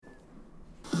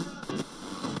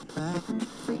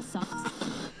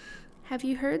Have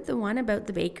you heard the one about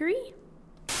the bakery?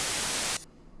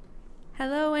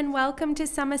 Hello and welcome to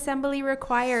Some Assembly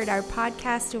Required, our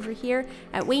podcast over here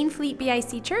at Wainfleet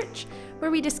BIC Church, where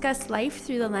we discuss life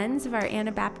through the lens of our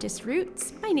Anabaptist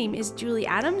roots. My name is Julie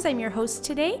Adams. I'm your host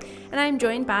today, and I'm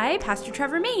joined by Pastor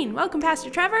Trevor Main. Welcome, Pastor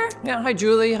Trevor. Yeah, hi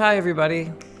Julie. Hi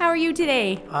everybody. How are you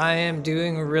today? I am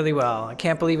doing really well. I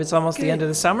can't believe it's almost Good. the end of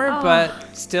the summer,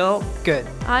 but still good.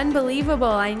 Unbelievable.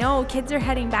 I know kids are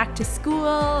heading back to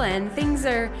school and things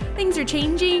are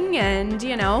changing and,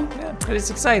 Yeah, but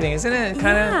it's exciting, isn't it?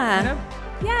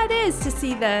 Yeah, it is to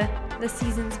see the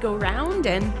seasons go round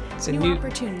and It's new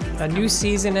opportunities. A new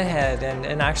season ahead.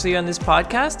 And actually on this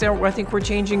podcast, I think we're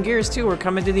changing gears too. We're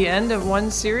coming to the end of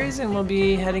one series and we'll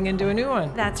be heading into a new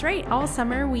one. That's right. All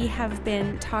summer we have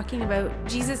been talking about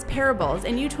Jesus' parables.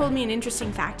 And you told me an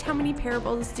interesting fact. How many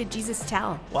parables did Jesus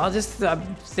tell? Well, I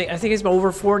think it's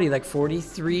over 40, like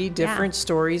 43 different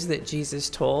stories that Jesus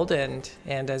told. And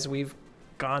as we've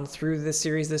gone through this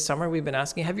series this summer, we've been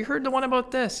asking, have you heard the one about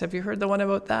this? Have you heard the one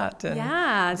about that? And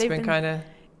it's been kind of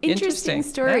interesting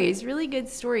stories, really good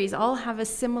stories. All have a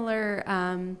similar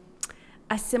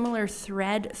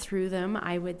thread through them,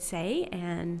 I would say.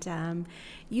 And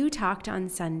you talked on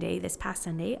this past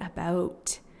Sunday,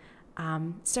 about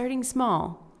starting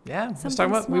small. Yeah,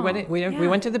 we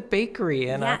went to the bakery,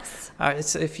 and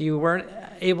if you weren't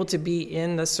able to be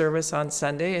in the service on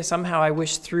Sunday, somehow I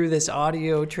wish through this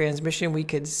audio transmission we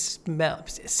could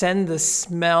send the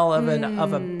smell of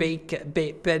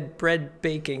bread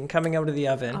baking coming out of the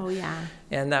oven. Oh yeah.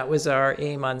 And that was our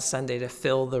aim on Sunday, to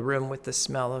fill the room with the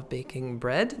smell of baking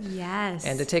bread. Yes.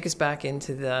 And to take us back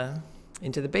into the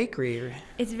bakery.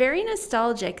 It's very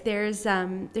nostalgic. There's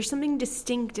something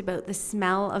distinct about the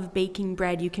smell of baking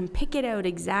bread. You can pick it out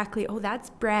exactly. Oh, that's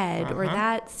bread, or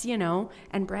that's,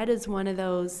 and bread is one of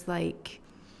those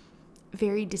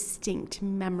very distinct,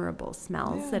 memorable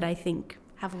smells that I think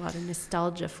have a lot of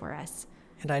nostalgia for us.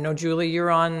 And I know, Julie, you're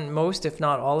on most, if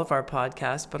not all of our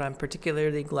podcasts, but I'm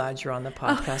particularly glad you're on the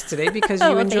podcast today because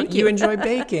you enjoy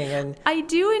baking. And I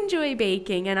do enjoy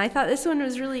baking, and I thought this one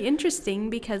was really interesting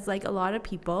because, like a lot of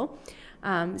people,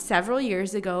 several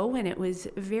years ago when it was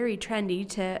very trendy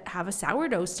to have a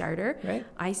sourdough starter, right,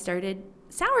 I started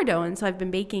sourdough, and so I've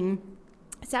been baking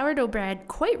sourdough bread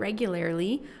quite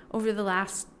regularly over the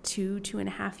last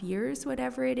 2.5 years,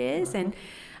 whatever it is. And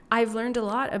I've learned a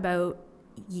lot about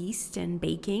yeast and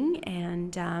baking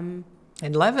and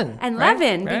leaven.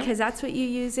 Because that's what you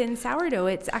use in sourdough.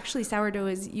 It's actually, sourdough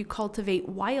is you cultivate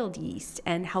wild yeast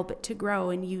and help it to grow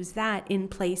and use that in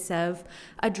place of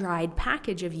a dried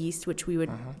package of yeast, which we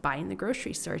would buy in the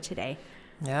grocery store today.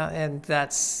 Yeah, and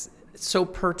that's so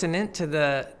pertinent to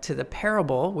the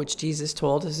parable which Jesus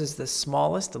told. This is the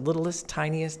smallest, the littlest,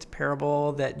 tiniest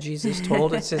parable that Jesus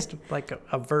told. It's just like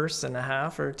a verse and a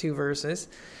half or 2 verses.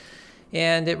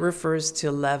 And it refers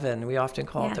to leaven. We often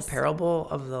call it the parable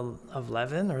of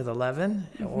leaven, or the leaven,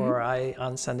 or I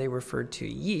on Sunday referred to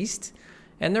yeast.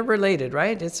 And they're related,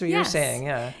 right? That's what you're saying,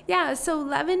 yeah. Yeah, so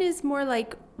leaven is more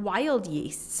like wild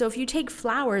yeast. So if you take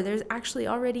flour, there's actually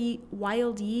already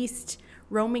wild yeast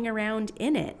roaming around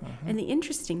in it. And the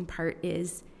interesting part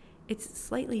is it's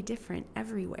slightly different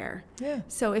everywhere. Yeah.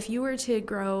 So if you were to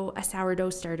grow a sourdough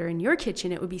starter in your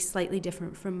kitchen, it would be slightly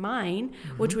different from mine,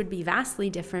 which would be vastly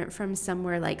different from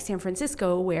somewhere like San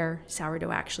Francisco where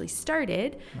sourdough actually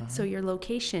started. So your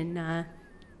location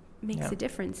makes a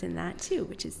difference in that too,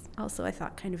 which is also, I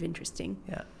thought, kind of interesting.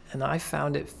 Yeah, and I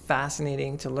found it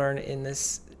fascinating to learn in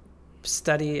this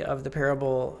study of the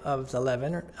parable of the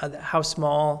leaven, how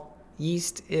small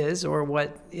yeast is, or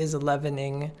what is a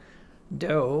leavening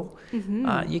dough.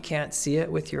 You can't see it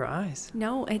with your eyes.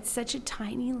 No, it's such a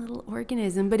tiny little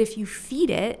organism, but if you feed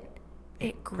it,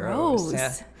 it grows.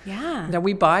 Yeah. Now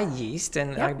we buy yeast,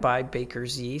 and I buy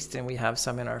baker's yeast, and we have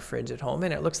some in our fridge at home,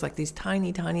 and it looks like these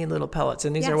tiny, tiny little pellets.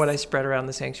 And these are what I spread around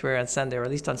the sanctuary on Sunday, or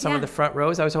at least on some of the front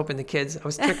rows. I was hoping the kids, I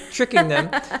was tricking them.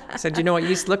 I said, you know what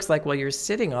yeast looks like? Well, you're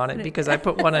sitting on it, because I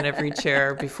put one on every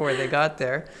chair before they got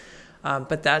there.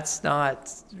 But that's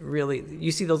not really,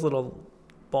 you see those little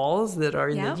balls that are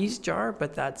in the yeast jar,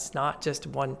 but that's not just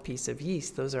one piece of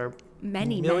yeast. Those are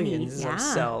millions of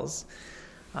cells.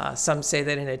 Some say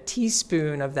that in a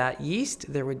teaspoon of that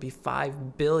yeast, there would be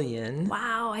 5 billion.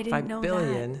 Wow, I didn't know 5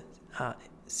 billion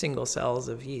single cells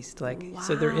of yeast.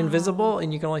 So they're invisible,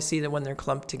 and you can only see them when they're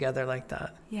clumped together like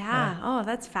that. Yeah. Oh,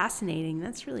 that's fascinating.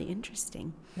 That's really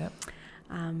interesting. Yep.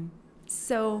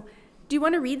 So Do you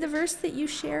want to read the verse that you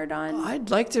shared on?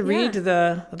 I'd like to read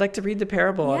the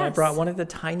parable, Yes. and I brought one of the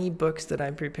tiny books that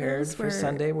I prepared Those for were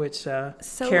Sunday, which so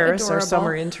Karis, our adorable.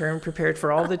 summer intern, prepared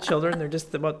for all the children. They're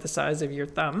just about the size of your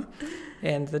thumb.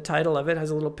 And the title of it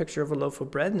has a little picture of a loaf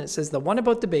of bread, and it says, "The One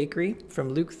About the Bakery," from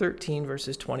Luke 13,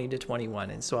 verses 20 to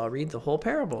 21. And so I'll read the whole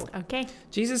parable. Okay.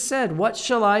 Jesus said, "What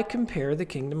shall I compare the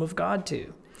kingdom of God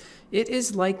to? It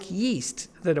is like yeast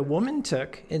that a woman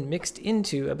took and mixed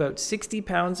into about 60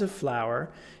 pounds of flour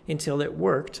until it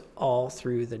worked all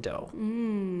through the dough."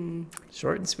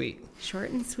 Short and sweet. Short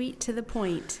and sweet, to the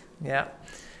point. Yeah.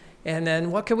 And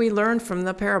then what can we learn from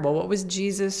the parable? What was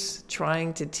Jesus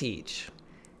trying to teach?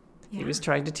 He was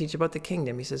trying to teach about the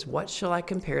kingdom. He says, "What shall I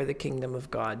compare the kingdom of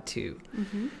God to?"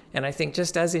 And I think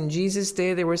just as in Jesus'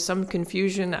 day, there was some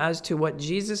confusion as to what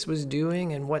Jesus was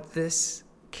doing and what this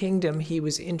kingdom he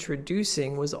was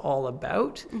introducing was all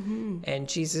about. And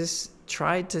Jesus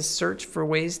tried to search for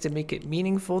ways to make it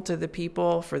meaningful to the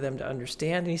people, for them to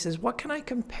understand. And he says, "What can I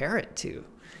compare it to?"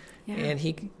 Yeah. And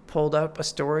he pulled up a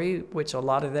story which a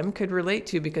lot of them could relate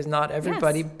to, because not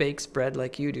everybody bakes bread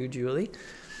like you do, Julie.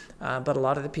 But a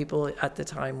lot of the people at the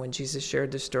time when Jesus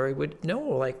shared the story would know,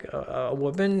 like a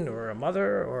woman or a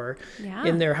mother or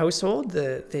in their household,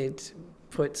 they'd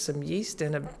put some yeast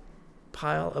in a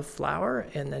pile of flour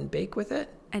and then bake with it.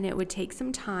 And it would take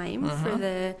some time for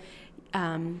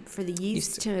the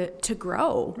yeast to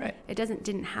grow. Right. It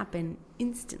didn't happen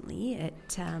instantly. It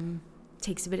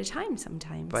takes a bit of time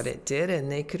sometimes. But it did,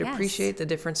 and they could appreciate the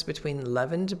difference between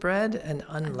leavened bread and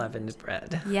unleavened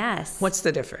bread. Yes. What's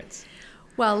the difference?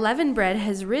 Well, leavened bread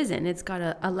has risen. It's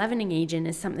got a leavening agent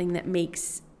is something that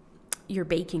makes your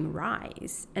baking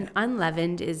rise. And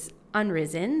unleavened is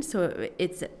unrisen, so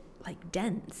it's like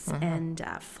dense and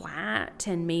flat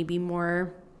and maybe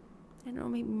more, I don't know,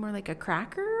 maybe more like a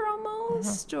cracker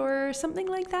almost or something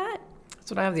like that. That's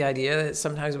what I have the idea that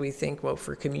sometimes we think, well,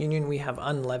 for communion we have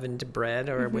unleavened bread,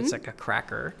 or it's like a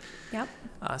cracker. Yep.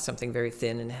 Something very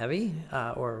thin and heavy,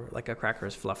 or like a cracker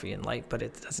is fluffy and light, but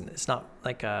it's not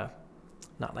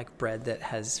like bread that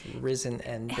has risen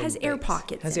and it has air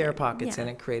pockets. Has air pockets in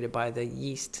it, created by the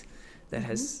yeast that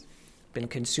has been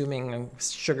consuming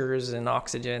sugars and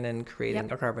oxygen and creating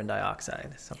carbon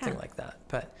dioxide, something like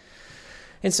that.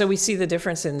 And so we see the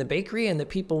difference in the bakery and the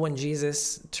people when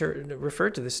Jesus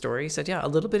referred to the story. He said, a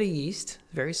little bit of yeast,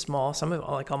 very small, some of it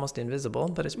like almost invisible,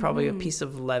 but it's probably a piece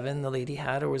of leaven the lady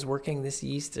had, or was working this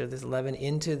yeast or this leaven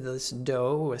into this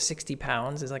dough. 60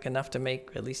 pounds is like enough to make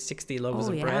at least 60 loaves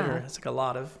of bread, or it's like a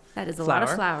lot of That is a flour. lot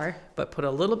of flour. But put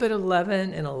a little bit of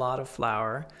leaven in a lot of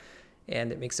flour,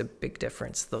 and it makes a big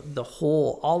difference. The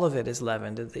whole, all of it is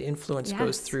leavened. The influence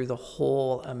goes through the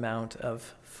whole amount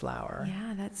of flour.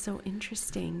 Yeah, that's so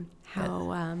interesting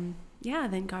how,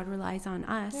 then God relies on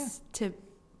us to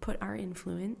put our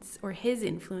influence or his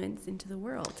influence into the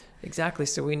world. Exactly.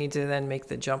 So we need to then make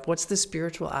the jump. What's the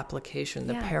spiritual application,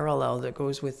 the parallel that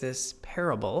goes with this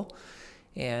parable?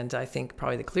 And I think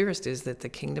probably the clearest is that the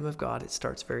kingdom of God, it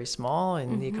starts very small,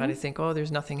 and you kind of think, oh,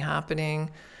 there's nothing happening.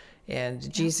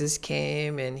 And Jesus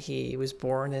came, and he was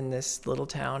born in this little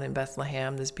town in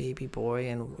Bethlehem, this baby boy.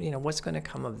 And, what's going to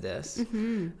come of this?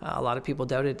 A lot of people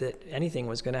doubted that anything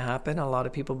was going to happen. A lot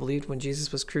of people believed when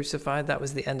Jesus was crucified, that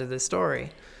was the end of the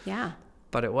story. Yeah.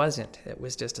 But it wasn't. It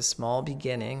was just a small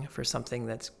beginning for something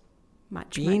that's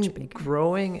much bigger,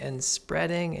 growing and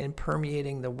spreading and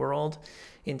permeating the world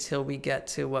until we get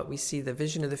to what we see the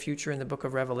vision of the future in the book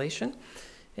of Revelation.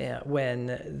 When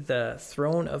the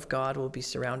throne of God will be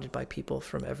surrounded by people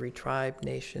from every tribe,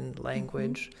 nation,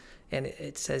 language. And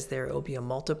it says there will be a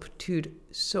multitude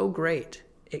so great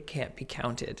it can't be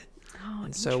counted. Oh,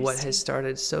 and so what has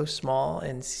started so small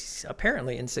and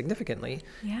apparently insignificantly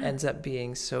ends up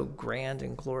being so grand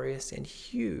and glorious and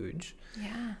huge.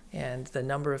 Yeah. And the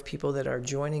number of people that are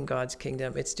joining God's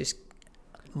kingdom, it's just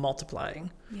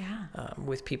multiplying. Yeah.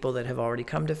 With people that have already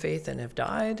come to faith and have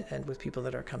died, and with people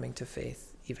that are coming to faith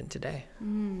even today.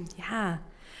 Yeah.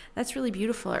 That's really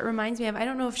beautiful. It reminds me of, I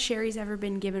don't know if Sherry's ever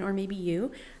been given, or maybe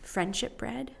you, friendship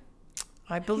bread.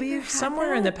 I believe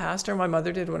somewhere in the past, or my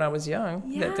mother did when I was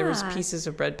young, that there was pieces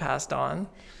of bread passed on.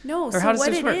 No, or so how does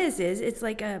what this it work? is it's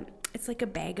like a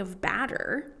bag of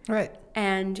batter. Right.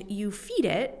 And you feed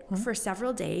it for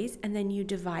several days, and then you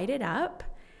divide it up,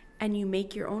 and you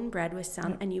make your own bread with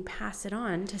some, and you pass it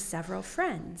on to several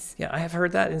friends. Yeah, I have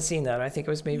heard that and seen that. I think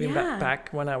it was maybe back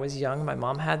when I was young. My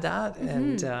mom had that,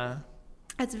 and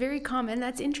that's very common.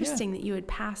 That's interesting that you would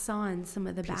pass on some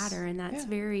of the batter, and that's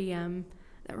very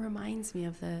that reminds me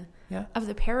of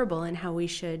the parable and how we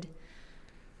should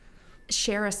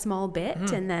share a small bit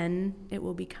and then it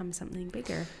will become something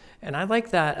bigger. And I like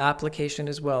that application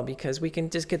as well, because we can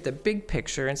just get the big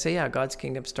picture and say, yeah, God's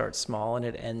kingdom starts small and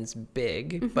it ends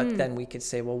big. But then we could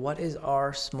say, well, what is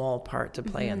our small part to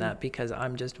play in that? Because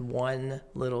I'm just one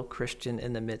little Christian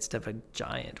in the midst of a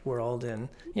giant world. And,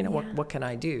 what can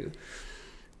I do?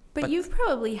 But you've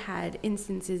probably had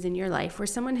instances in your life where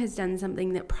someone has done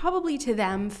something that probably to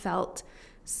them felt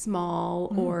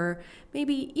small or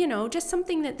maybe, just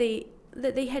something that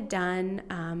they had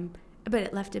done, but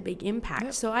it left a big impact.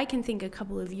 Yep. So I can think a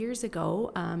couple of years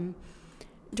ago,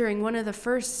 during one of the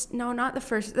first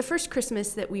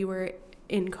Christmas that we were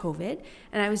in COVID,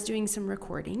 and I was doing some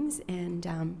recordings,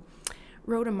 and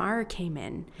Rhoda Maher came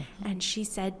in, and she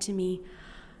said to me,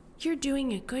 "You're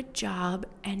doing a good job,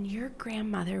 and your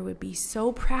grandmother would be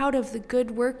so proud of the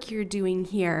good work you're doing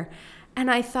here."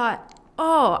 And I thought,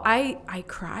 I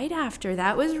cried after.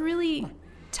 That was really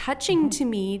touching to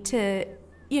me to,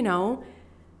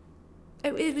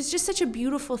 it was just such a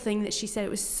beautiful thing that she said. It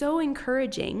was so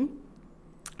encouraging.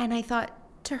 And I thought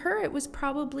to her, it was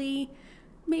probably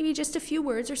maybe just a few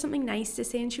words or something nice to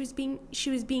say. And she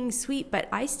was being sweet, but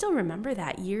I still remember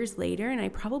that years later. And I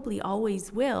probably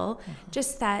always will,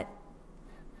 just that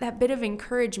bit of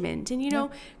encouragement. And,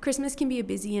 Christmas can be a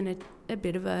busy and a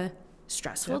bit of a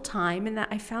stressful time. And that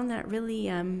I found that really,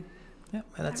 and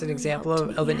that's an example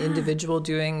of an individual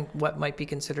doing what might be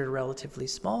considered a relatively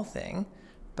small thing.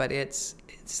 But it's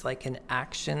like an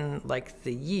action, like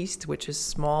the yeast, which is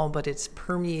small, but it's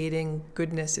permeating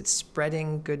goodness. It's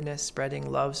spreading goodness, spreading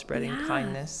love, spreading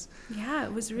kindness. Yeah,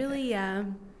 it was really,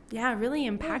 really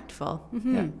impactful.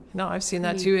 Yeah. No, I've seen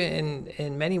that too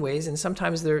in many ways. And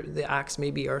sometimes the acts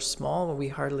maybe are small.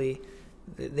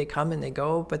 They come and they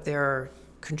go, but they're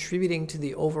contributing to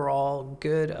the overall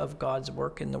good of God's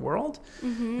work in the world.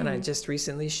 And I just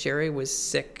recently, Sherry was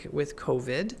sick with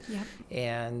COVID. Yep.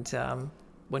 And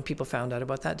when people found out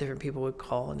about that, different people would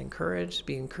call and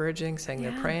be encouraging, saying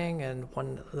they're praying. And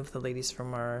one of the ladies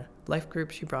from our life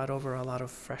group, she brought over a lot of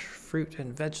fresh fruit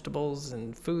and vegetables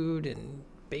and food and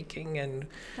baking and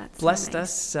blessed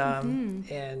us.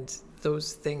 And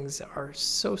those things are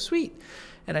so sweet.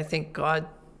 And I think God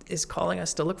is calling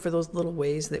us to look for those little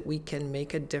ways that we can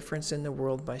make a difference in the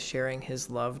world by sharing his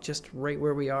love just right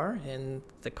where we are, in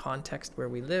the context where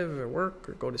we live or work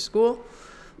or go to school.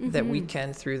 That we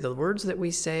can, through the words that we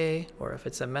say, or if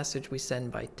it's a message we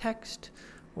send by text,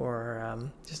 or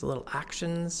just little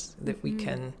actions, that we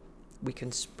can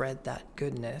spread that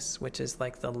goodness, which is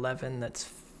like the leaven that's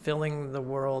filling the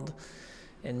world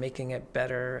and making it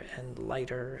better and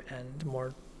lighter and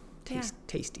more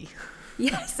tasty.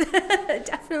 Yes,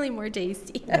 definitely more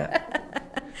tasty. Yeah.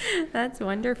 That's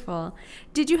wonderful.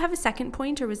 Did you have a second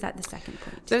point, or was that the second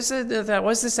point? That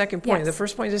was the second point. Yes. The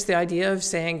first point is the idea of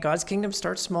saying God's kingdom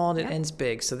starts small and it ends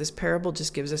big. So this parable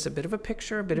just gives us a bit of a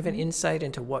picture, a bit of an insight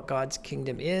into what God's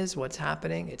kingdom is, what's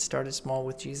happening. It started small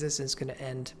with Jesus and it's going to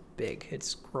end big.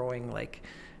 It's growing like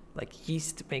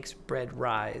yeast makes bread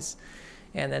rise.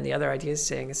 And then the other idea is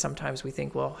saying sometimes we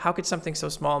think, well, how could something so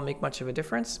small make much of a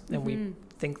difference? And we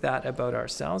think that about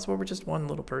ourselves. Well, we're just one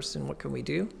little person. What can we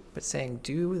do? But saying,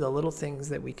 do the little things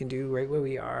that we can do right where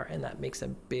we are, and that makes a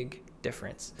big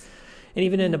difference. And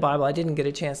even in the Bible, I didn't get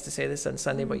a chance to say this on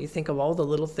Sunday, but you think of all the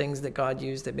little things that God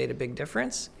used that made a big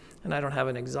difference. And I don't have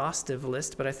an exhaustive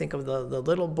list, but I think of the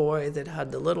little boy that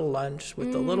had the little lunch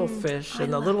with the little fish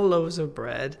and the little loaves of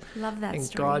bread. Love that and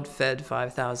story. God fed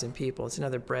 5,000 people. It's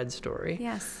another bread story.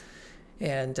 Yes.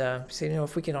 And so,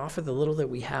 if we can offer the little that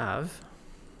we have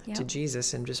to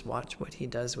Jesus and just watch what he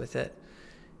does with it.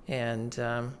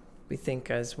 And we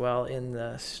think as well in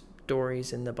the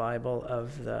stories in the Bible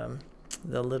of the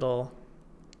little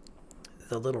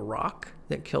rock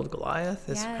that killed Goliath.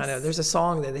 There's a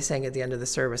song that they sang at the end of the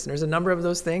service, and there's a number of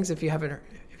those things. If you haven't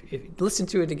listen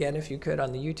to it again, if you could,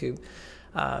 on the YouTube,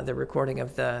 the recording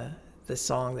of the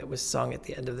song that was sung at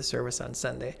the end of the service on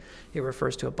Sunday. It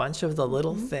refers to a bunch of the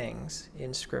little things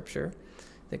in Scripture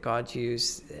that God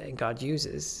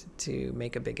uses to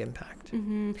make a big impact.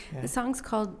 The song's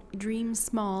called Dream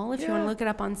Small, if you want to look it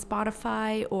up on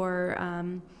Spotify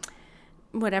or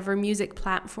whatever music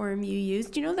platform you use.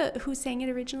 Do you know who sang it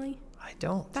originally? I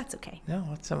don't. That's okay.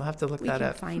 No, I'll have to look that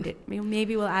up. We can find it.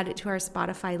 Maybe we'll add it to our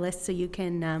Spotify list so you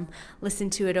can listen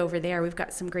to it over there. We've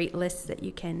got some great lists that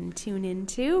you can tune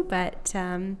into. But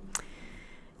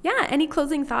any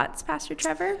closing thoughts, Pastor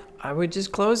Trevor? I would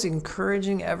just close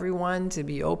encouraging everyone to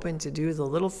be open to do the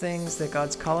little things that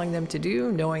God's calling them to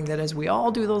do, knowing that as we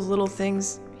all do those little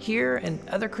things here and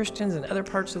other Christians in other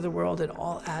parts of the world, it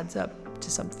all adds up to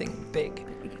something big.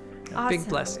 Awesome. Big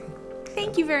blessing.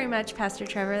 Thank you very much, Pastor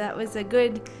Trevor. That was a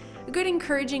good good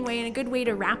encouraging way and a good way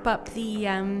to wrap up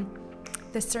the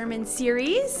sermon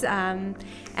series. And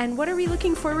what are we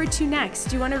looking forward to next?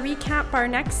 Do you want to recap our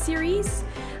next series?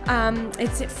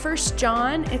 It's at 1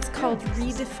 John. It's called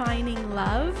Redefining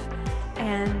Love.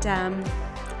 And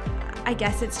I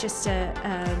guess it's just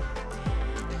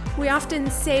we often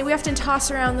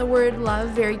toss around the word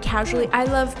love very casually. I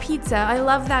love pizza. I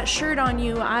love that shirt on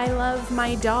you. I love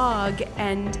my dog.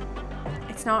 And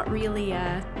it's not really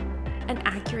an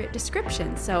accurate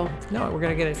description. So no, we're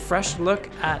going to get a fresh look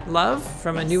at love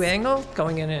from a new angle,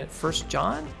 going in at 1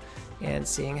 John and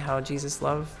seeing how Jesus'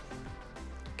 love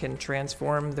can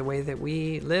transform the way that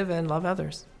we live and love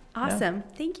others. Awesome. Yeah.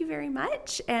 Thank you very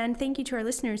much. And thank you to our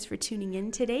listeners for tuning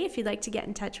in today. If you'd like to get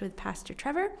in touch with Pastor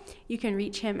Trevor, you can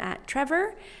reach him at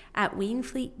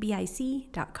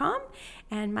trevor@waynefleetbic.com.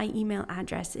 And my email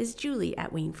address is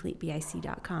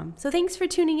julie@waynefleetbic.com. So thanks for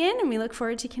tuning in, and we look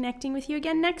forward to connecting with you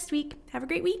again next week. Have a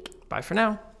great week. Bye for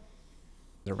now.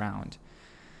 Around.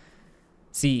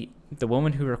 See, the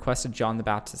woman who requested John the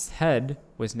Baptist's head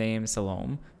was named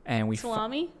Salome. And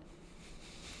Salami?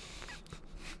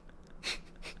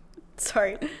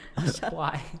 Sorry.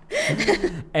 Why?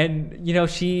 And,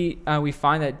 we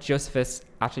find that Josephus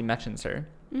actually mentions her.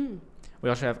 We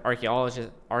also have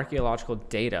archaeological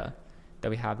data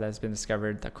that we have that has been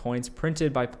discovered, that coins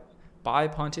printed by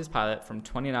Pontius Pilate from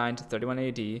 29 to 31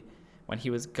 AD when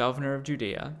he was governor of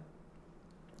Judea.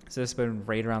 So this has been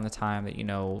right around the time that,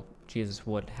 Jesus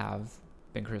would have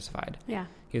been crucified. Yeah.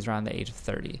 He was around the age of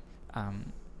 30.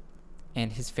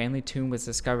 And his family tomb was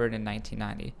discovered in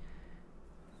 1990.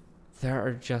 Those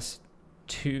are just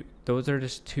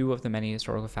two of the many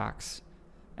historical facts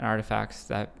and artifacts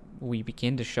that we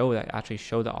begin to show that actually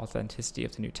show the authenticity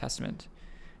of the New Testament.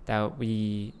 That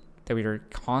we are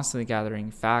constantly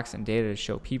gathering facts and data to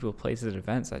show people, places, and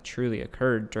events that truly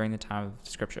occurred during the time of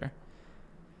Scripture.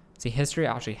 See, history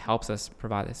actually helps us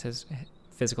provide this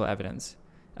physical evidence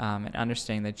and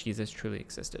understanding that Jesus truly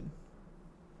existed.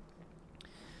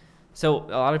 So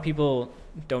a lot of people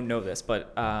don't know this,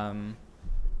 but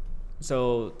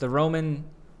so the Roman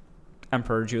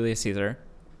Emperor Julius Caesar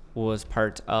was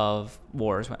part of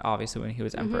wars, obviously, when he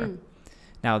was emperor. Mm-hmm.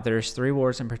 Now, there's 3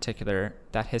 wars in particular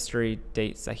that history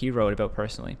dates that he wrote about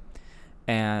personally.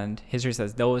 And history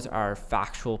says those are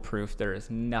factual proof. There is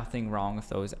nothing wrong with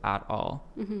those at all.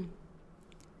 Mm-hmm.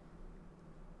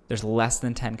 There's less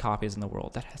than 10 copies in the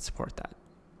world that support that.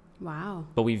 Wow.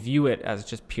 But we view it as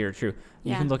just pure true.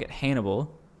 Yeah. You can look at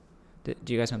Hannibal. Do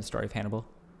you guys know the story of Hannibal?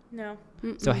 No.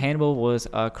 Mm-mm. So Hannibal was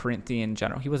a Corinthian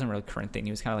general. He wasn't really Corinthian.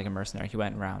 He was kind of like a mercenary. He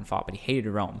went around and fought, but he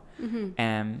hated Rome. Mm-hmm.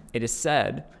 And it is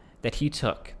said that he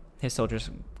took his soldiers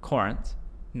from Corinth.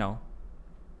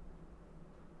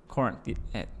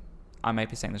 I might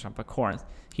be saying this wrong, but Corinth,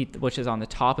 which is on the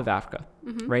top of Africa,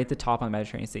 mm-hmm. right at the top on the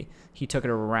Mediterranean Sea. He took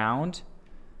it around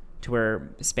to where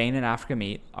Spain and Africa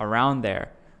meet, around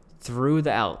there, through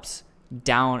the Alps,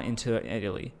 down into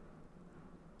Italy,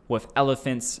 with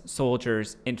elephants,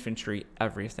 soldiers, infantry,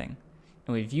 everything.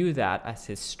 And we view that as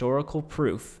historical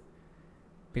proof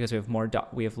because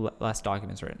we have less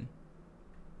documents written.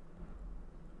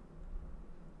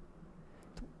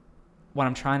 What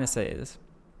I'm trying to say is,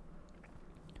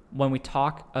 when we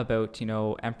talk about,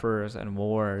 emperors and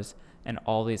wars and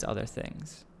all these other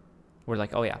things, we're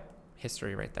like, oh yeah,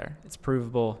 history right there. It's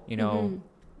provable, mm-hmm.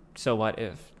 So what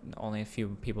if only a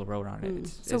few people wrote on it?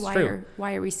 So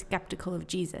why are we skeptical of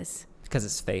Jesus? Because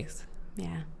it's faith.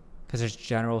 Yeah. Because there's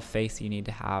general faith you need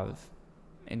to have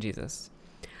in Jesus.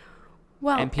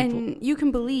 Well, and you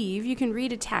can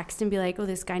read a text and be like, oh,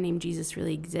 this guy named Jesus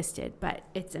really existed. But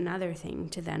it's another thing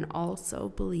to then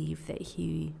also believe that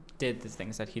he did the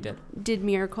things that he did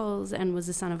miracles and was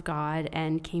the Son of God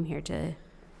and came here to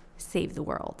save the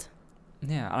world.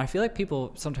 Yeah. And I feel like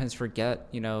people sometimes forget,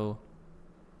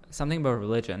 something about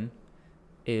religion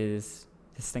is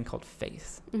this thing called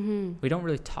faith. Mm-hmm. We don't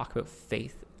really talk about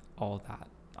faith all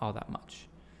that much.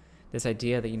 This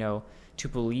idea that, to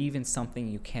believe in something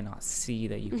you cannot see,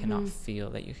 that you mm-hmm. cannot feel,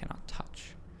 that you cannot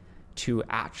touch, to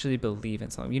actually believe in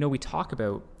something. We talk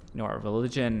about, our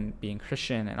religion, being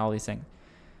Christian and all these things.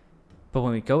 But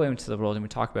when we go into the world and we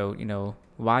talk about,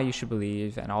 why you should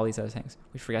believe and all these other things,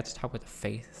 we forget to talk about the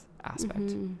faith aspect.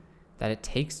 Mm-hmm. That it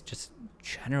takes just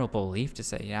general belief to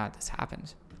say, yeah, this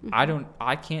happened. Mm-hmm.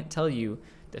 I can't tell you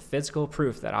the physical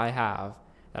proof that I have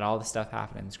that all this stuff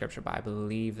happened in Scripture, but I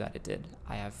believe that it did.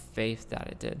 I have faith that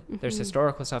it did. Mm-hmm. There's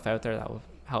historical stuff out there that will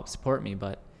help support me,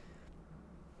 but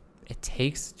it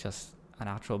takes just a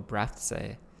natural breath to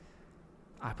say,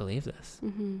 I believe this.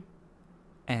 Mm-hmm.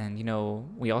 And,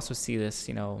 we also see this,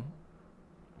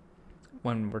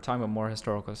 when we're talking about more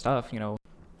historical stuff,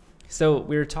 So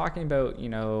we were talking about, you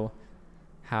know,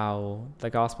 how the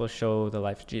Gospels show the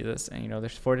life of Jesus, and you know,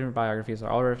 there's 4 different biographies, they're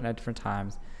all written at different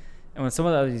times, and when some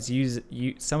of the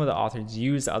authors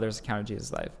use others' account of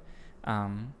Jesus' life,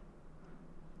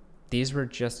 these were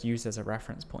just used as a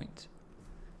reference point.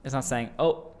 It's not saying,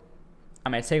 oh,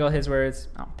 I'm going to take all his words,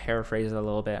 I'll paraphrase it a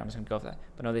little bit, I'm just going to go for that.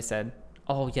 But no, they said,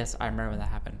 oh, yes, I remember when that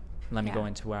happened. Let me go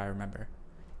into what I remember.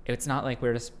 It's not like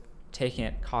we're just taking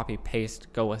it, copy, paste,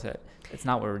 go with it. It's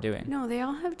not what we're doing. No, they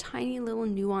all have tiny little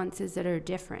nuances that are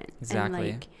different.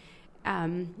 Exactly.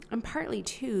 And and partly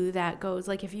too, that goes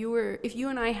like if you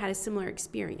and I had a similar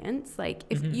experience, like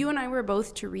if you and I were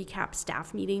both to recap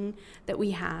staff meeting that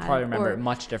we had, probably remember it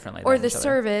much differently. Or the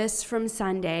service from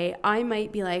Sunday, I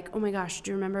might be like, oh my gosh,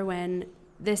 do you remember when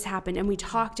this happened? And we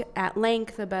talked at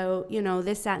length about, you know,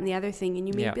 this, that, and the other thing. And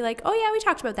you may be like, oh yeah, we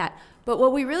talked about that. But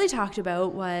what we really talked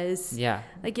about was,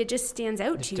 like it just stands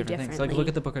out to you differently. Things. Like look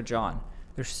at the book of John.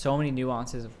 There's so many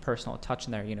nuances of personal touch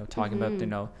in there, you know, talking about, you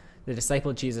know, the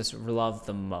disciple Jesus loved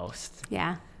the most.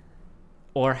 Yeah.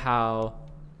 Or how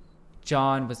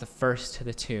John was the first to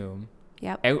the tomb.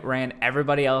 Yep. Outran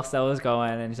everybody else that was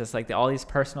going, and just like all these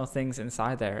personal things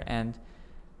inside there. And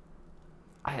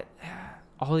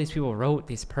all these people wrote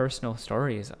these personal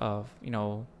stories of, you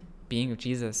know, being with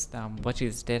Jesus, what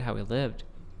Jesus did, how he lived.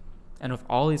 And with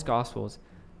all these gospels,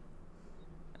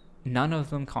 none of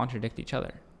them contradict each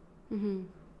other. Mm-hmm.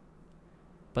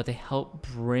 But they help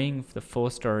bring the full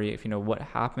story of, you know, what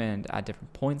happened at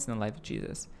different points in the life of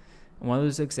Jesus. And one of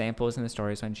those examples in the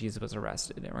story is when Jesus was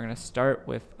arrested. And we're going to start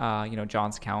with, you know,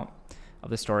 John's account of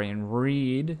the story and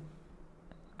read, you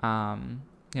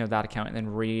know, that account, and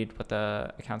then read what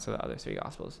the accounts of the other 3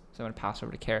 gospels. So I'm going to pass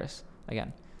over to Karis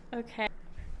again. Okay.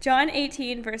 John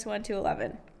 18, verse 1 to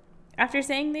 11. After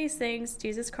saying these things,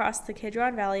 Jesus crossed the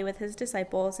Kidron Valley with his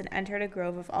disciples and entered a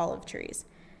grove of olive trees.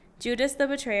 Judas the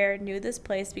betrayer knew this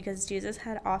place because Jesus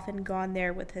had often gone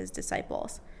there with his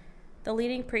disciples. The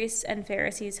leading priests and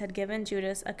Pharisees had given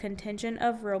Judas a contingent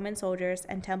of Roman soldiers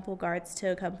and temple guards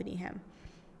to accompany him.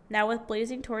 Now with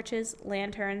blazing torches,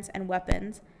 lanterns, and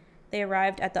weapons, they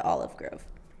arrived at the olive grove.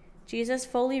 Jesus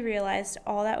fully realized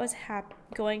all that was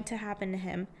going to happen to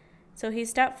him, so he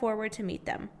stepped forward to meet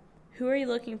them. "Who are you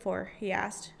looking for?" he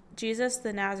asked. "Jesus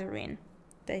the Nazarene,"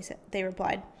 they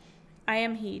replied. "I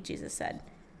am he," Jesus said.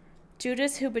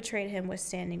 Judas, who betrayed him, was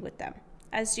standing with them.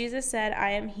 As Jesus said, "I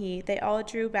am he," they all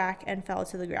drew back and fell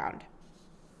to the ground.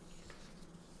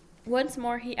 Once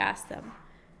more he asked them,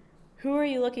 "Who are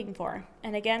you looking for?"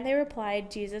 And again they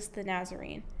replied, "Jesus the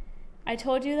Nazarene." "I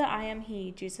told you that I am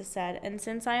he," Jesus said, "and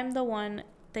since I am the one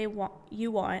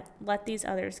you want, let these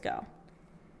others go."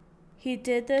 He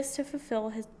did this to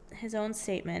fulfill his own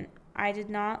statement, "I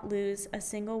did not lose a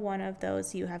single one of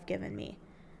those you have given me."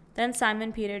 Then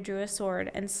Simon Peter drew a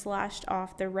sword and slashed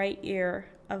off the right ear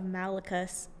of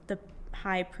Malchus, the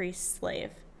high priest's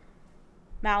slave.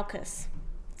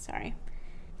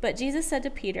 But Jesus said to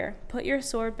Peter, "Put your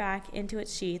sword back into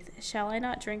its sheath. Shall I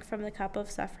not drink from the cup of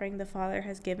suffering the Father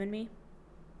has given me?"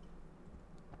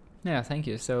 Yeah, thank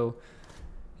you. So,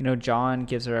 you know, John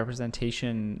gives a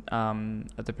representation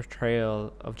of the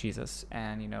portrayal of Jesus.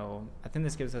 And, you know, I think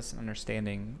this gives us an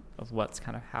understanding of what's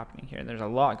kind of happening here. There's a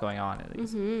lot going on, at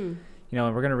least. Mm-hmm. You know,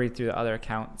 and we're going to read through the other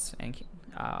accounts. And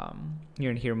you're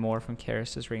going to hear more from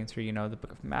Karis, just reading through, you know, the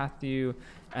book of Matthew,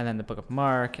 and then the book of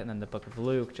Mark, and then the book of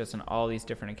Luke, just in all these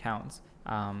different accounts.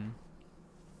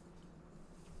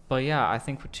 But yeah, I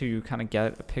think to kind of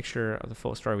get a picture of the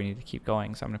full story, we need to keep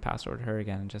going. So I'm going to pass it over to her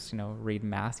again and just, you know, read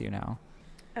Matthew now.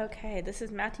 Okay, this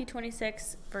is Matthew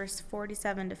 26, verse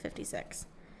 47 to 56.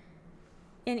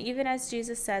 And even as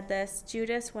Jesus said this,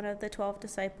 Judas, one of the 12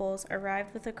 disciples,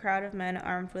 arrived with a crowd of men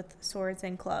armed with swords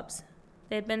and clubs.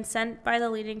 They had been sent by the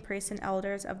leading priests and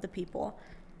elders of the people.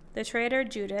 The traitor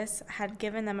Judas had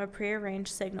given them a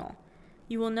prearranged signal.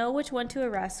 "You will know which one to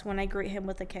arrest when I greet him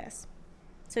with a kiss."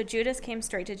 So Judas came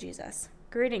straight to Jesus.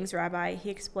 "Greetings, Rabbi," he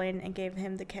explained, and gave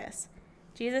him the kiss.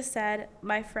 Jesus said,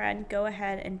 "My friend, go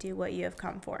ahead and do what you have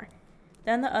come for."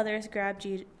 Then the others grabbed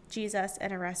Jesus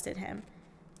and arrested him.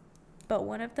 But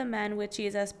one of the men with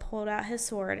Jesus pulled out his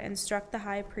sword and struck the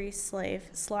high priest's slave,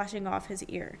 slashing off his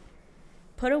ear.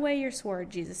 "Put away your sword,"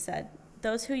 Jesus said.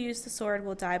 "Those who use the sword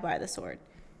will die by the sword.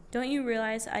 Don't you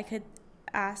realize I could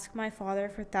ask my Father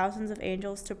for thousands of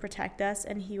angels to protect us,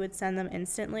 and he would send them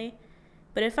instantly?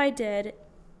 But if I did,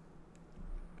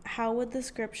 how would the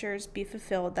scriptures be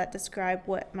fulfilled that describe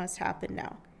what must happen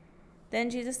now?" Then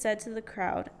Jesus said to the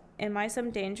crowd, "Am I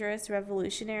some dangerous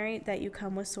revolutionary that you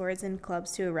come with swords and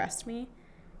clubs to arrest me?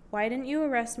 Why didn't you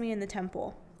arrest me in the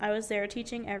temple? I was there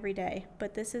teaching every day,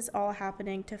 but this is all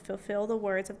happening to fulfill the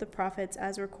words of the prophets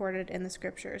as recorded in the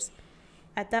scriptures.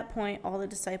 At that point, all the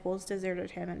disciples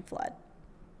deserted him and fled.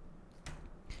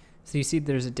 So you see,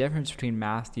 there's a difference between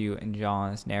Matthew and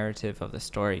John's narrative of the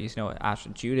story. You know,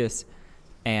 actually, Judas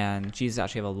and Jesus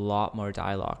actually have a lot more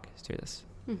dialogue through this.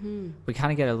 Mm-hmm. We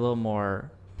kind of get a little more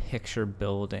picture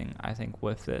building, I think,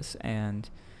 with this. And,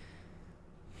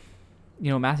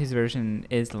 you know, Matthew's version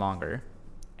is longer.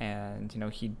 And, you know,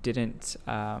 he didn't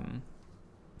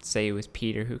say it was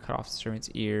Peter who cut off the servant's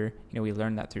ear. You know, we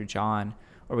learned that through John.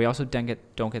 Or we also don't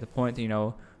get the point that, you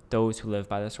know, those who live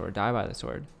by the sword die by the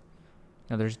sword.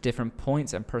 You know, there's different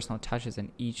points and personal touches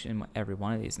in each and every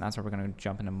one of these. And that's where we're going to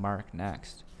jump into Mark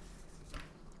next.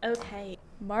 Okay.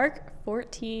 Mark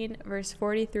 14, verse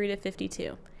 43 to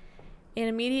 52. And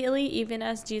immediately, even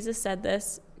as Jesus said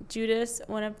this, Judas,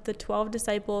 one of the 12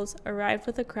 disciples, arrived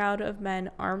with a crowd of men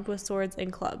armed with swords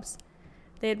and clubs.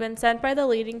 They had been sent by the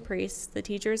leading priests, the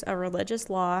teachers of religious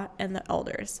law, and the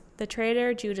elders. The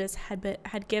traitor Judas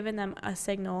had given them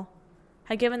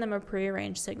a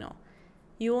prearranged signal.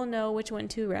 You will know which one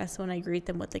to arrest when I greet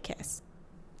them with a kiss.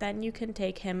 Then you can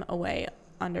take him away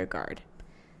under guard.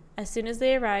 As soon as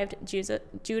they arrived,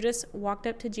 Judas walked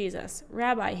up to Jesus.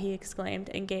 Rabbi, he exclaimed,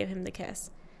 and gave him the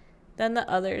kiss. Then the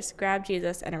others grabbed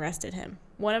Jesus and arrested him.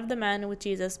 One of the men with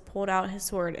Jesus pulled out his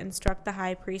sword and struck the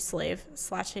high priest's slave,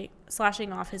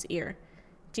 slashing off his ear.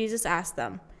 Jesus asked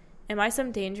them, Am I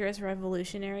some dangerous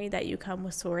revolutionary that you come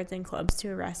with swords and clubs to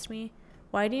arrest me?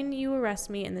 Why didn't you arrest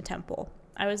me in the temple?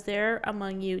 I was there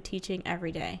among you teaching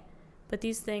every day. But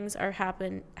these things are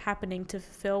happening to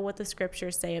fulfill what the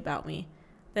scriptures say about me.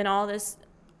 Then all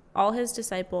his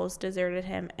disciples deserted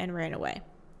him and ran away.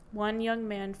 One young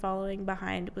man following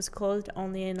behind was clothed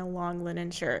only in a long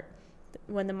linen shirt.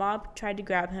 When the mob tried to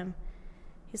grab him,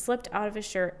 he slipped out of his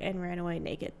shirt and ran away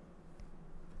naked.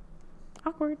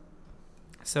 Awkward.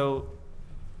 So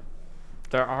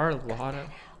there are a lot of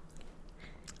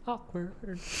awkward.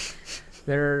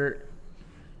 There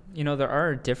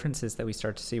are differences that we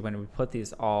start to see when we put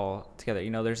these all together. You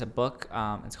know, there's a book,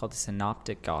 it's called the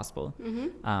Synoptic Gospel.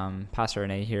 Mm-hmm. Pastor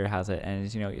Renee here has it,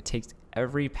 and, you know, it takes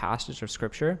every passage of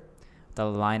scripture that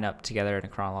line up together in a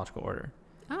chronological order.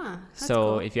 That's so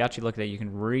cool. if you actually look at it, you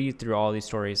can read through all these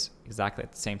stories exactly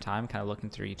at the same time, kind of looking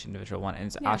through each individual one. And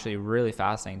it's actually really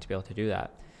fascinating to be able to do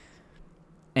that.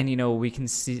 And, you know, we can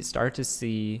start to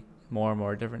see more and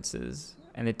more differences.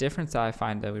 And the difference that I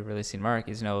find that we really see in Mark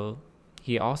is, you know,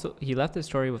 he left the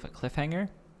story with a cliffhanger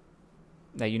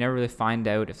that you never really find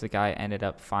out if the guy ended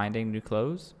up finding new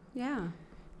clothes. Yeah.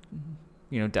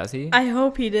 You know, does he? I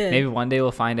hope he did. Maybe one day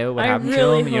we'll find out what happened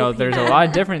really to him. You know, hope there's a lot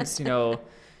of difference, you know,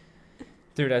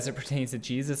 through it as it pertains to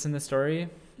Jesus in the story.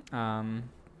 And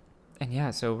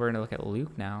yeah, so we're going to look at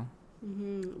Luke now.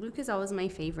 Mm-hmm. Luke is always my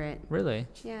favorite. Really?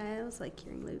 Yeah, I always like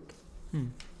hearing Luke.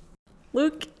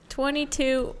 Luke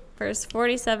 22, verse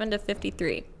 47 to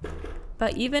 53.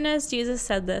 But even as Jesus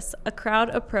said this, a crowd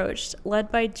approached,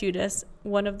 led by Judas,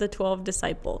 one of the 12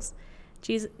 disciples.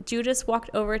 Judas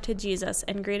walked over to Jesus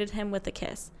and greeted him with a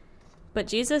kiss. But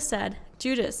Jesus said,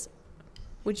 Judas,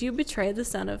 would you betray the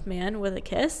Son of Man with a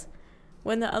kiss?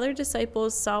 When the other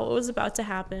disciples saw what was about to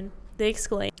happen, they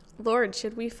exclaimed, Lord,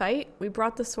 should we fight? We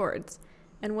brought the swords.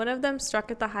 And one of them struck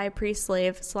at the high priest's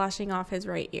slave, slashing off his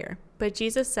right ear. But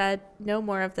Jesus said, No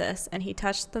more of this, and he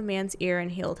touched the man's ear and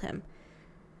healed him.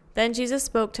 Then Jesus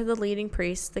spoke to the leading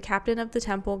priests, the captain of the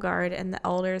temple guard, and the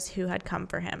elders who had come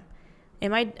for him.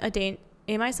 Am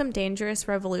I some dangerous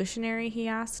revolutionary, he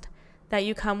asked, that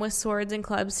you come with swords and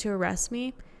clubs to arrest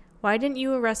me? Why didn't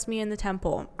you arrest me in the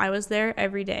temple? I was there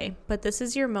every day, but this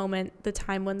is your moment, the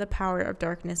time when the power of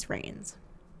darkness reigns.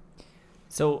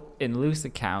 So in Luke's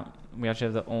account, we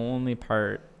actually have the only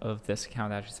part of this account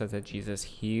that actually says that Jesus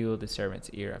healed the servant's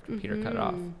ear after Peter cut it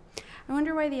off. I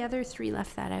wonder why the other three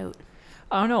left that out.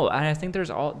 I don't know. And I think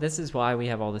this is why we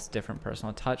have all this different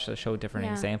personal touch to show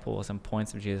different examples and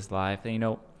points of Jesus' life. And, you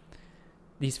know,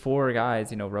 these four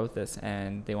guys, you know, wrote this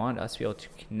and they wanted us to be able to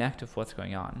connect with what's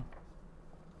going on.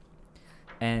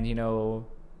 And, you know,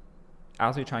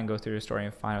 as we try and go through the story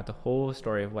and find out the whole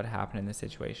story of what happened in this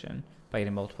situation by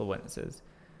getting multiple witnesses,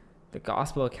 the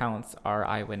gospel accounts are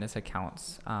eyewitness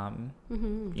accounts,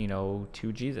 you know,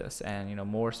 to Jesus. And, you know,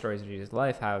 more stories of Jesus'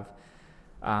 life have,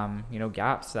 you know,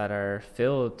 gaps that are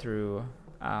filled through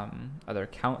other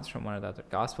accounts from one of the other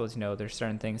gospels. You know, there's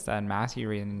certain things that in Matthew you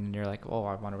read and you're like, oh,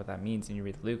 I wonder what that means. And you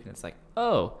read Luke and it's like,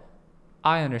 oh,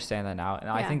 I understand that now. And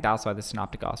I think that's why the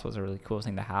synoptic gospel is a really cool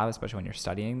thing to have, especially when you're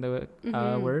studying the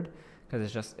word,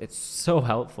 because it's so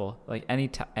helpful. Like any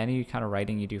kind of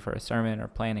writing you do for a sermon or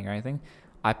planning or anything,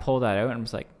 I pull that out and I'm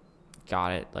just like,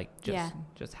 got it, like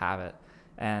just have it.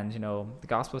 And, you know, the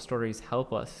gospel stories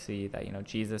help us see that, you know,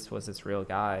 Jesus was this real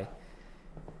guy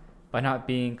by not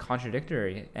being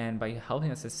contradictory and by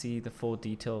helping us to see the full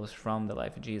details from the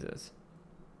life of Jesus.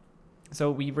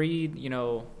 So we read, you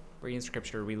know, in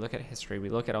scripture, we look at history, we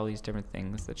look at all these different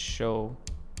things that show,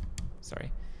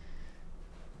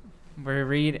 we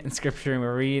read in scripture and we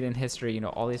read in history, you know,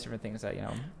 all these different things that, you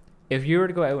know, if you were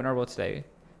to go out in our world today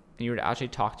and you were to actually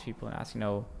talk to people and ask, you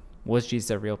know, was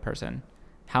Jesus a real person?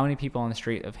 How many people on the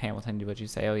street of Hamilton would you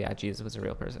say, oh yeah, Jesus was a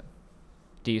real person?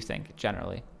 Do you think,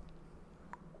 generally?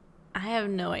 I have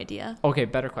no idea. Okay,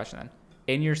 better question then.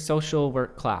 In your social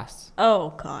work class.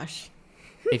 Oh, gosh.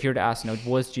 If you were to ask, you know,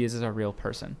 was Jesus a real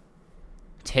person?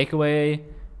 Take away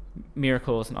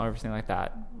miracles and everything like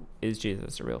that. Is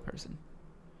Jesus a real person?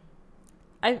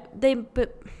 They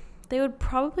would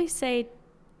probably say,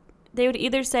 they would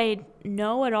either say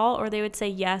no at all, or they would say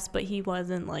yes, but he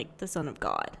wasn't like the Son of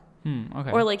God.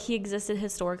 Okay. Or like he existed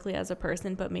historically as a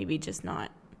person, but maybe just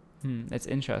not. It's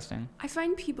interesting. I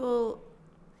find people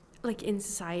like in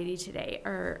society today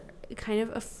are kind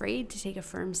of afraid to take a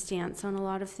firm stance on a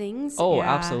lot of things. Oh,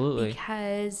 yeah, absolutely.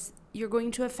 Because you're going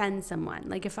to offend someone.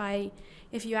 Like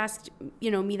if you asked,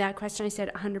 you know, me that question, I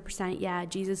said 100%, yeah,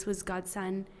 Jesus was God's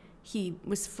son. He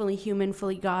was fully human,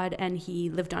 fully God, and he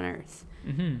lived on earth.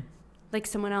 Mm-hmm. Like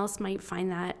someone else might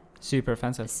find that super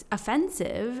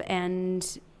offensive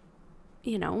and,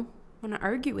 you know, want to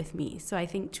argue with me. So I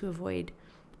think to avoid.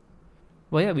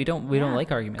 Well, yeah, we don't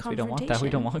like arguments. We don't want that. We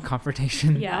don't want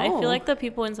confrontation. Yeah, no. I feel like the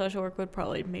people in social work would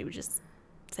probably maybe just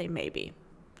say maybe,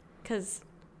 because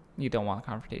you don't want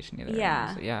confrontation either.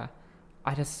 Yeah. So, yeah.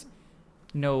 I just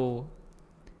know.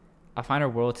 I find our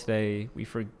world today, we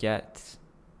forget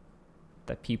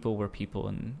that people were people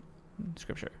in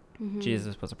scripture. Mm-hmm.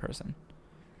 Jesus was a person.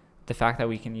 The fact that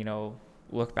we can, you know,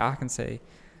 look back and say,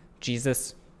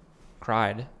 Jesus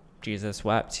cried, Jesus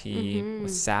wept, he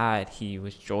was sad, he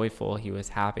was joyful, he was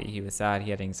happy, he was sad, he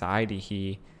had anxiety,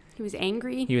 he was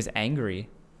angry.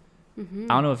 Mm-hmm.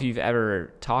 I don't know if you've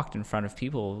ever talked in front of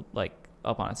people, like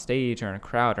up on a stage or in a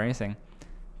crowd or anything.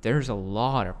 There's a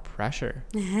lot of pressure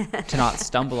to not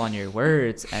stumble on your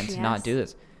words and to not do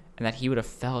this. And that he would have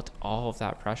felt all of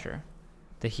that pressure,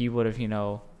 that he would have, you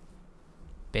know,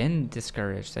 been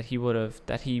discouraged, that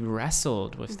he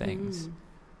wrestled with things.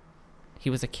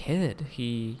 He was a kid.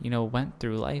 He, you know, went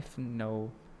through life, you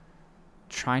know,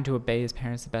 trying to obey his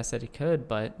parents the best that he could.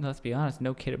 But let's be honest,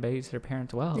 no kid obeys their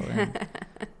parents well. And,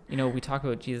 you know, we talk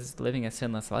about Jesus living a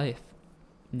sinless life.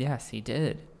 Yes, he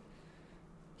did.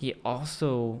 He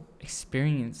also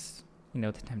experienced, you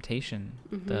know, the temptation,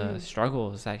 the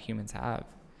struggles that humans have.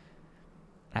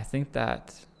 I think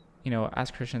that, you know, as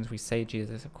Christians, we say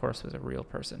Jesus, of course, was a real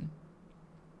person.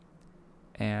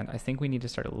 And I think we need to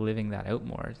start living that out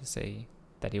more, to say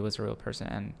that he was a real person.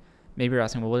 And maybe you're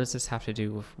asking, well, what does this have to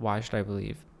do with why should I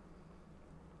believe?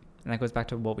 And that goes back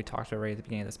to what we talked about right at the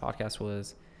beginning of this podcast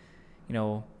was, you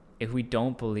know, if we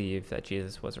don't believe that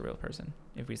Jesus was a real person,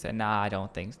 if we say, nah, I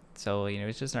don't think so, you know,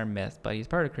 it's just our myth, but he's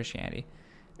part of Christianity.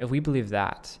 If we believe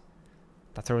that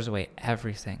throws away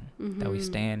everything that we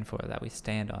stand for, that we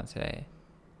stand on today.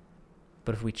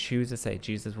 But if we choose to say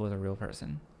Jesus was a real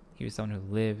person, he was someone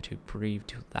who lived, who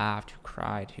breathed, who laughed, who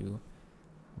cried, who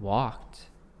walked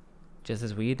just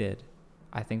as we did,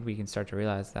 I think we can start to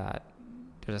realize that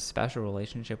there's a special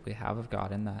relationship we have with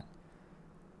God in that.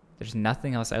 There's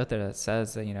nothing else out there that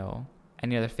says that, you know,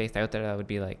 any other faith out there that would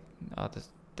be like, oh,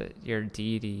 your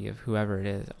deity of whoever it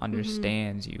is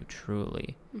understands you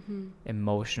truly,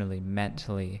 emotionally,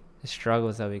 mentally, the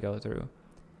struggles that we go through.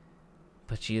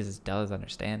 But Jesus does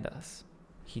understand us.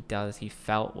 He does. He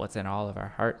felt what's in all of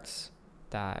our hearts,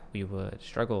 that we would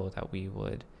struggle, that we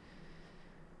would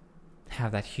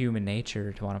have that human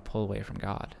nature to want to pull away from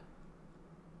God.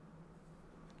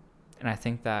 And I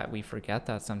think that we forget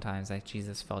that sometimes, that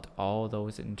Jesus felt all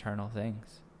those internal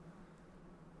things.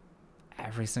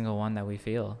 Every single one that we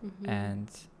feel. And,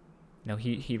 you know,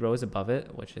 he rose above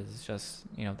it, which is just,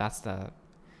 you know, that's the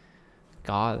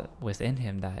God within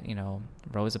him that, you know,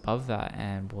 rose above that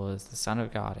and was the Son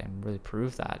of God and really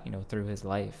proved that, you know, through his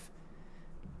life.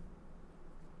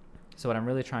 So what I'm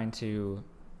really trying to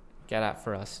get at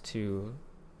for us to,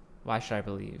 why should I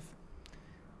believe,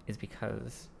 is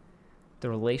because the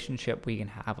relationship we can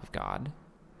have with God,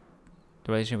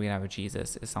 the relationship we can have with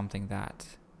Jesus, is something that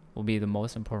will be the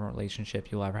most important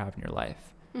relationship you'll ever have in your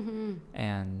life.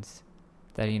 And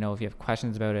that, you know, if you have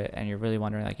questions about it and you're really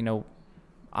wondering, like, you know,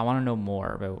 I want to know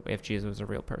more about if Jesus was a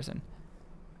real person,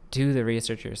 do the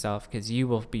research yourself, because you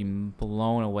will be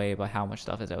blown away by how much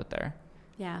stuff is out there.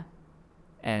 Yeah.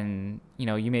 And, you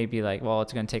know, you may be like, well,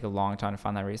 it's going to take a long time to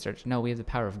find that research. No, we have the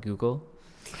power of Google.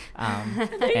 You're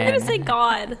going to say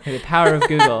God. The power of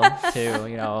Google to,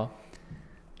 you know,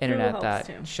 internet that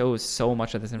too. shows so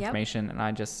much of this information. And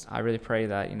I really pray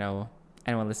that, you know,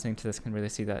 anyone listening to this can really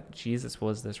see that Jesus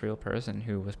was this real person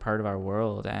who was part of our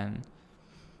world and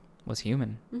was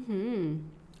human.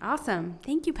 Awesome.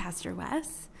 Thank you, Pastor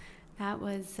Wes. That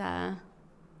was... it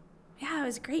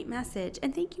was a great message.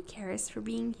 And thank you, Karis, for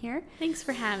being here. Thanks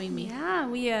for having me. Yeah,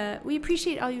 we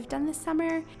appreciate all you've done this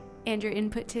summer and your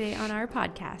input today on our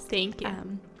podcast. Thank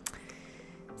you.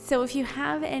 So if you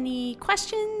have any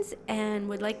questions and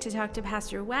would like to talk to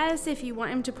Pastor Wes, if you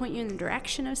want him to point you in the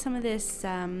direction of some of this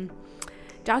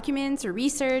documents or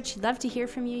research, he'd love to hear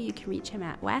from you. You can reach him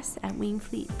at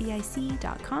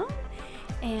wes@waynefleetbic.com.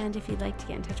 And if you'd like to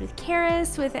get in touch with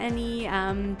Karis with any...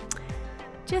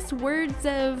 just words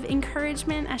of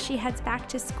encouragement as she heads back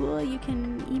to school, you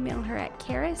can email her at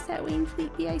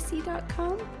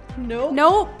karis@waynefleetbic.com.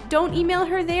 Nope, don't email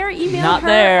her there. Email Not her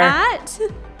there. at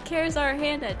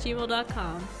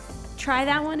KarisRhand@gmail.com. Try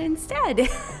that one instead.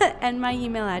 And my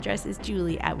email address is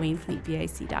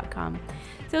julie@waynefleetbic.com.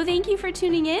 So thank you for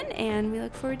tuning in, and we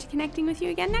look forward to connecting with you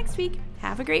again next week.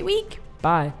 Have a great week.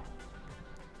 Bye.